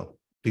 So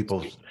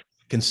people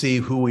can see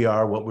who we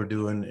are, what we're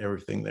doing,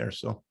 everything there.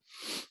 So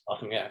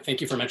awesome. Yeah. Thank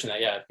you for mentioning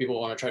that. Yeah. If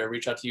people want to try to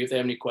reach out to you if they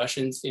have any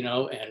questions, or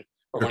want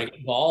to get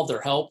involved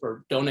or help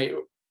or donate,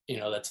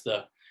 that's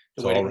the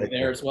way to get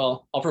there as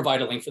well. I'll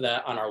provide a link for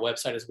that on our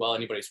website as well.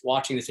 Anybody who's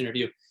watching this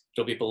interview,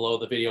 it'll be below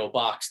the video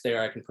box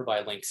there. I can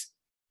provide links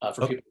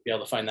for people to be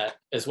able to find that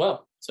as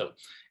well. So,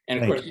 and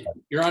of course,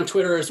 you're on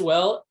Twitter as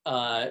well,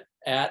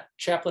 at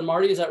Chaplain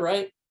Marty. Is that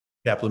right?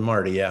 Chaplain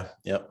Marty. Yeah.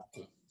 Yep.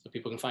 So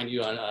people can find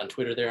you on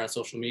Twitter there, on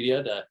social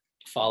media, to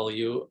follow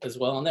you as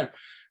well on there.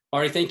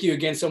 Marty, thank you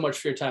again so much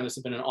for your time. This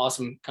has been an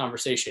awesome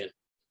conversation.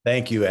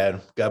 Thank you,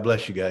 Adam. God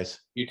bless you guys.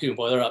 You too.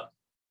 Boiler up.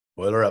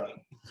 Boiler up.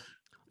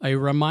 A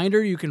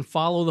reminder, you can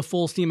follow the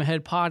Full Steam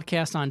Ahead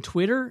podcast on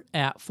Twitter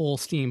at Full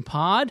Steam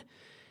Pod.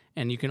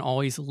 And you can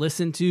always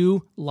listen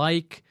to,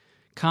 like,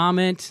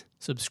 comment,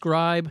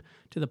 subscribe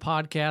to the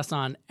podcast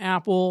on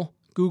Apple,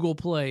 Google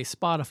Play,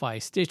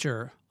 Spotify,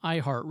 Stitcher,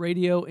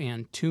 iHeartRadio,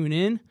 and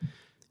TuneIn.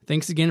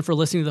 Thanks again for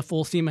listening to the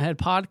Full Steam Ahead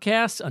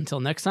podcast. Until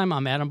next time,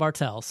 I'm Adam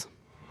Bartels.